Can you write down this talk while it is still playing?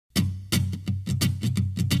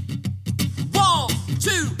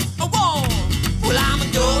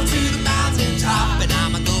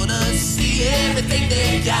everything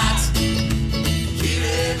they got. Hear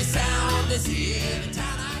every sound, they see every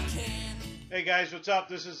time I can. Hey guys, what's up?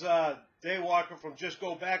 This is Daywalker from Just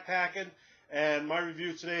Go Backpacking, and my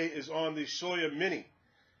review today is on the Sawyer Mini.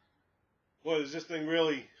 Boy, does this thing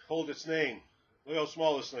really hold its name. Look how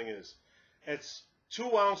small this thing is. It's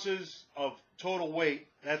 2 ounces of total weight.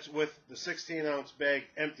 That's with the 16-ounce bag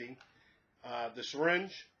empty. The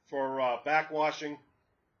syringe for backwashing,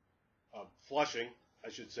 flushing, I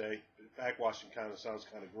should say. Backwashing kind of sounds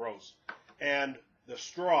kind of gross. And the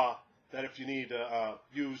straw that if you need to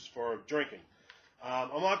use for drinking.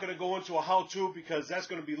 I'm not going to go into a how-to because that's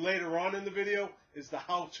going to be later on in the video, is the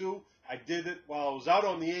how-to. I did it while I was out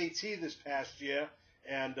on the AT this past year,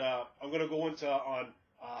 and I'm going to go into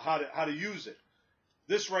how to use it.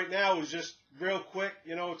 This right now is just real quick.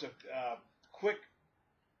 You know, it's a quick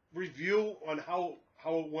review on how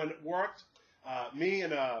when it worked. Me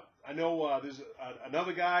and I know there's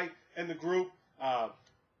another guy in the group,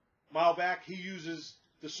 mile back. He uses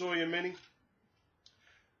the Sawyer Mini.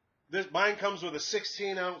 Mine comes with a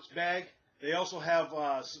 16-ounce bag. They also have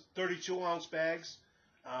 32-ounce bags.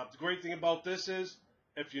 The great thing about this is,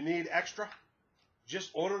 if you need extra,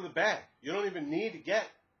 just order the bag. You don't even need to get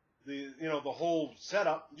the whole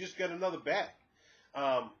setup. You just get another bag.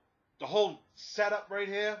 The whole setup right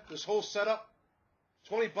here, this whole setup,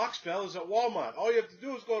 $20, fellas, at Walmart. All you have to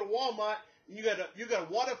do is go to Walmart, and you got a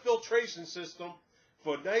water filtration system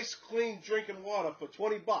for nice, clean drinking water for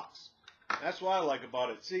 $20. That's what I like about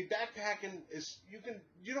it. See, backpacking is you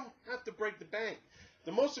don't have to break the bank.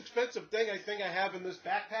 The most expensive thing I think I have in this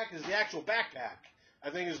backpack is the actual backpack. I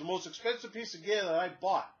think is the most expensive piece of gear that I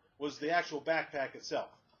bought was the actual backpack itself.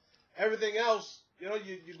 Everything else, you know,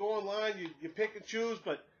 you go online, you pick and choose,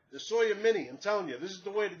 but the Sawyer Mini, I'm telling you, this is the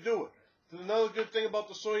way to do it. Another good thing about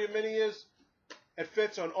the Sawyer Mini is it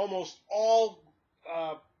fits on almost all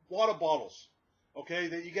water bottles, okay,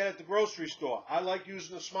 that you get at the grocery store. I like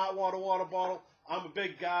using the Smart Water water bottle. I'm a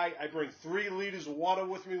big guy. I bring 3 liters of water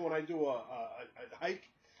with me when I do a hike.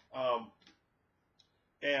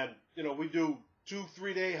 And, you know, we do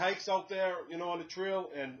 2-3 day hikes out there, you know, on the trail.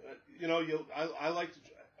 And, you know, I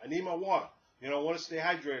need my water. You know, I want to stay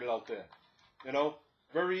hydrated out there. You know,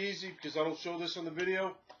 very easy because I don't show this on the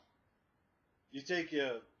video. You take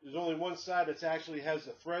there's only one side that actually has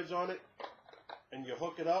the threads on it, and you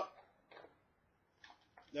hook it up.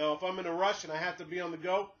 Now, if I'm in a rush and I have to be on the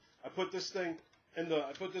go, I put this thing in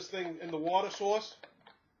the water source,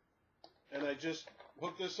 and I just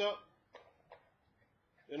hook this up,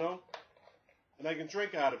 you know, and I can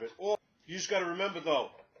drink out of it. Or you just got to remember,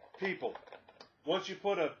 though, people, once you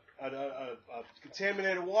put a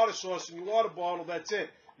contaminated water source in your water bottle, that's it.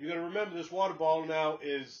 You got to remember this water bottle now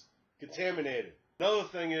is contaminated. Another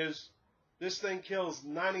thing is, this thing kills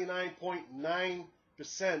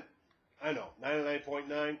 99.9%. I know,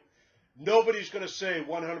 99.9. Nobody's going to say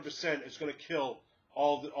 100% is going to kill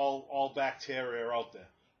all bacteria out there.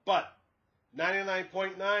 But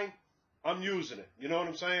 99.9, I'm using it. You know what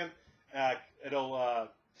I'm saying? It'll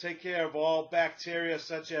take care of all bacteria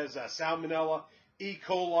such as Salmonella, E.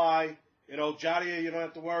 coli, you know, Giardia. You don't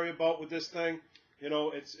have to worry about with this thing. You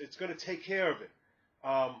know, it's going to take care of it.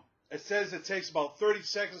 It says it takes about 30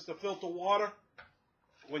 seconds to filter water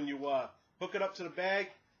when you hook it up to the bag.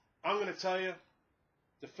 I'm going to tell you,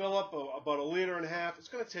 to fill up about 1.5 liters, it's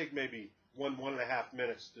going to take maybe 1.5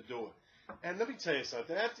 minutes to do it. And let me tell you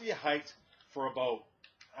something. After you hiked for about,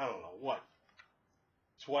 I don't know, what,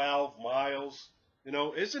 12 miles, you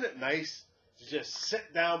know, isn't it nice to just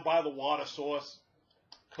sit down by the water source,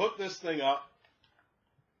 hook this thing up,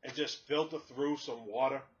 and just filter through some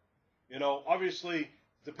water? You know, obviously,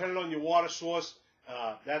 depending on your water source,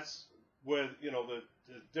 that's where, you know, the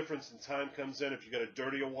difference in time comes in. If you got a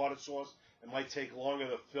dirtier water source, it might take longer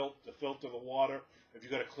to filter the water. If you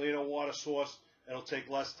got a cleaner water source, it'll take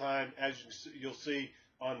less time. As you'll see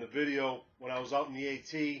on the video, when I was out in the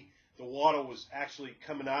AT, the water was actually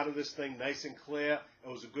coming out of this thing nice and clear. It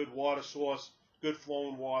was a good water source, good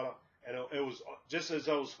flowing water, and it was just as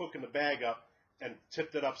I was hooking the bag up and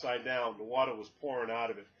tipped it upside down, the water was pouring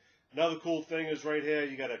out of it. Another cool thing is right here,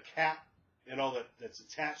 you got a cap, you know, that's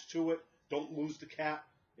attached to it. Don't lose the cap,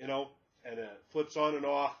 you know, and it flips on and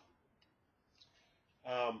off.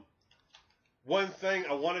 One thing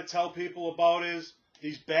I want to tell people about is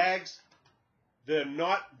these bags, they're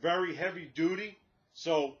not very heavy duty,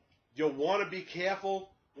 so you'll want to be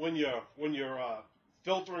careful when you're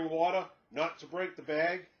filtering water not to break the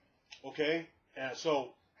bag, okay?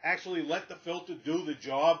 So actually let the filter do the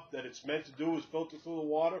job that it's meant to do, is filter through the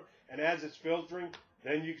water, and as it's filtering,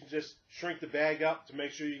 then you can just shrink the bag up to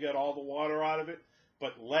make sure you get all the water out of it.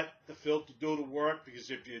 but let the filter do the work, because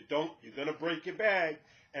if you don't, you're going to break your bag.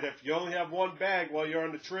 And if you only have one bag while you're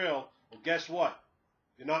on the trail, well, guess what?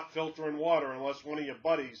 You're not filtering water unless one of your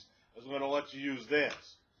buddies is going to let you use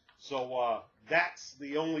theirs. So that's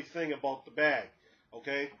the only thing about the bag,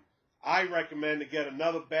 okay? I recommend to get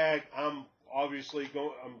another bag. I'm obviously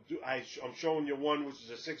going. I'm showing you one which is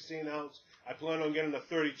a 16 ounce. I plan on getting a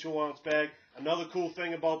 32 ounce bag. Another cool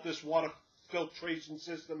thing about this water filtration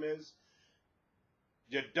system is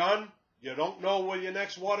you're done. You don't know where your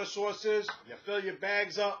next water source is. You fill your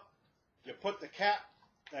bags up. You put the cap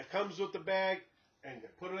that comes with the bag, and you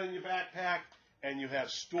put it in your backpack, and you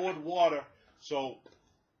have stored water. So,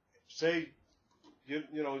 say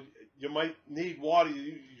you might need water.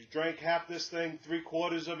 You drank half this thing,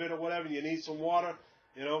 3/4 of it, or whatever. And you need some water.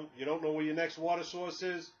 You don't know where your next water source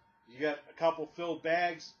is. You got a couple filled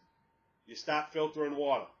bags. You start filtering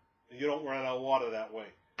water, and you don't run out of water that way.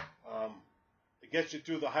 It gets you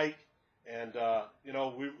through the hike. And,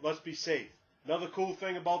 let's be safe. Another cool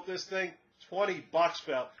thing about this thing, $20,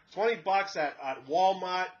 Phil. $20 at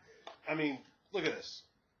Walmart. I mean, look at this.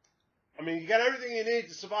 I mean, you got everything you need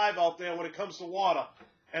to survive out there when it comes to water,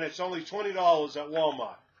 and it's only $20 at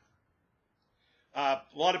Walmart. A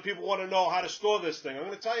lot of people want to know how to store this thing. I'm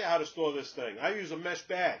going to tell you how to store this thing. I use a mesh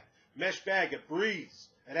bag. Mesh bag, it breathes.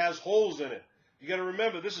 It has holes in it. You got to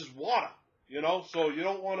remember, this is water. So you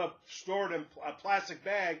don't want to store it in a plastic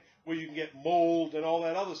bag where you can get mold and all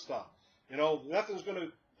that other stuff. Nothing's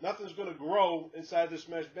gonna grow inside this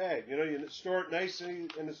mesh bag. You store it nicely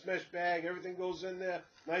in this mesh bag. Everything goes in there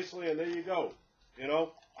nicely, and there you go.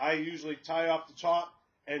 I usually tie off the top,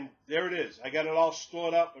 and there it is. I got it all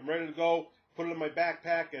stored up. I'm ready to go. Put it in my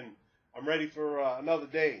backpack, and I'm ready for another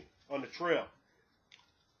day on the trail.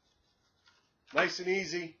 Nice and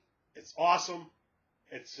easy. It's awesome.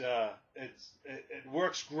 It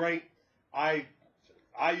works great. I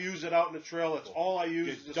use it out in the trail. It's all I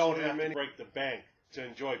use. You don't have to break the bank to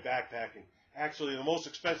enjoy backpacking. Actually, the most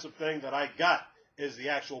expensive thing that I got is the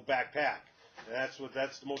actual backpack. And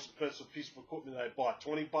that's the most expensive piece of equipment that I bought.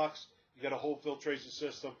 $20. You got a whole filtration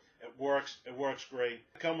system. It works. It works great.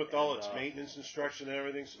 It comes with all its maintenance instruction and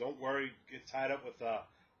everything. So don't worry. Get tied up with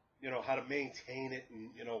how to maintain it and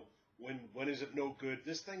when is it no good.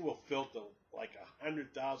 This thing will filter like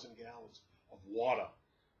 100,000 gallons of water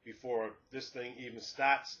before this thing even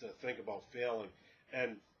starts to think about failing.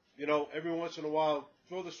 And, every once in a while,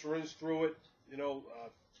 throw the syringe through it,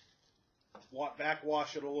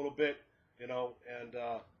 backwash it a little bit, and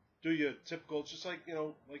do your typical, just like,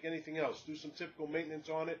 like anything else, do some typical maintenance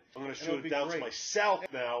on it. I'm going to shoot it down to myself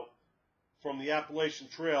now from the Appalachian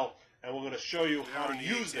Trail, and we're going to show you how to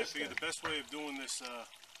use this thing. The best way of doing this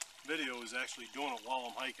video is actually doing it while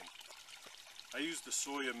I'm hiking. I use the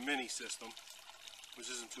Sawyer Mini system, which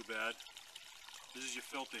isn't too bad. This is your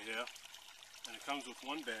filter here, and it comes with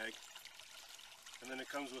one bag, and then it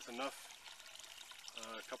comes with enough,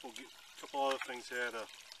 a couple other things here, a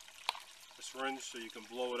syringe so you can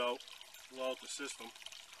blow out the system.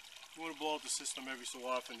 You want to blow out the system every so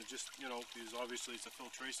often to just, because obviously it's a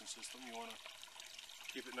filtration system, you want to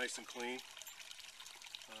keep it nice and clean.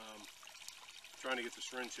 Trying to get the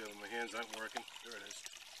syringe here, my hands aren't working. There it is.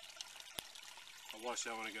 I'll wash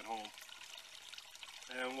that when I get home.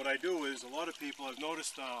 And what I do is, a lot of people, I've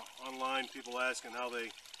noticed online, people asking how they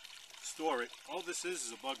store it. All this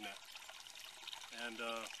is a bug net. And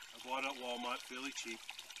I bought it at Walmart fairly cheap,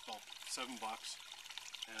 about $7.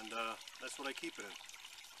 And that's what I keep it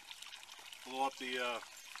in. Blow up the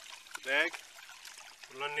bag,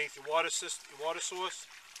 put it underneath your water source,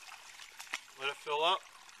 let it fill up.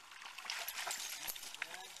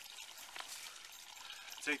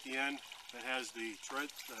 Take the end that has the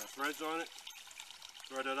threads on it,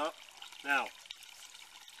 thread it up. Now,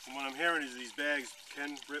 from what I'm hearing is these bags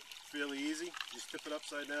can rip fairly easy. Just tip it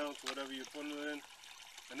upside down to whatever you're putting it in.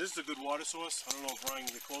 And this is a good water source. I don't know if Ryan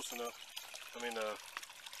can get close enough. I mean,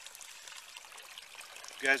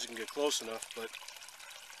 you guys can get close enough, but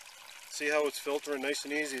see how it's filtering nice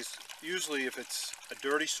and easy. It's usually, if it's a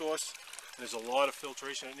dirty source, there's a lot of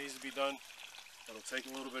filtration that needs to be done. It'll take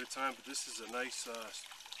a little bit of time, but this is a nice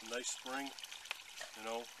spring.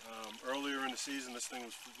 Earlier in the season, this thing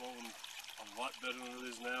was flowing a lot better than it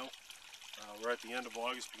is now. We're at the end of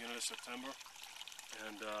August, beginning of September,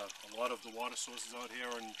 and a lot of the water sources out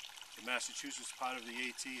here in the Massachusetts part of the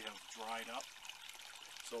AT have dried up.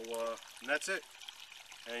 So, and that's it.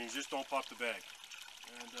 And you just don't pop the bag.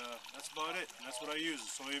 And that's about it. And that's what I use.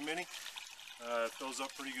 The Sawyer Mini fills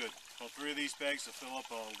up pretty good. About 3 of these bags to fill up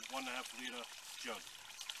a 1.5 liter jug.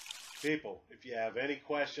 People, if you have any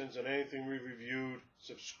questions on anything we reviewed,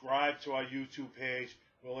 subscribe to our YouTube page.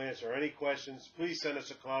 We'll answer any questions. Please send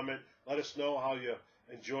us a comment. Let us know how you're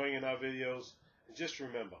enjoying our videos. And just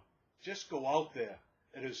remember, just go out there.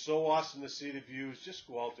 It is so awesome to see the views. Just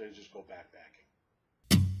go out there and just go backpacking.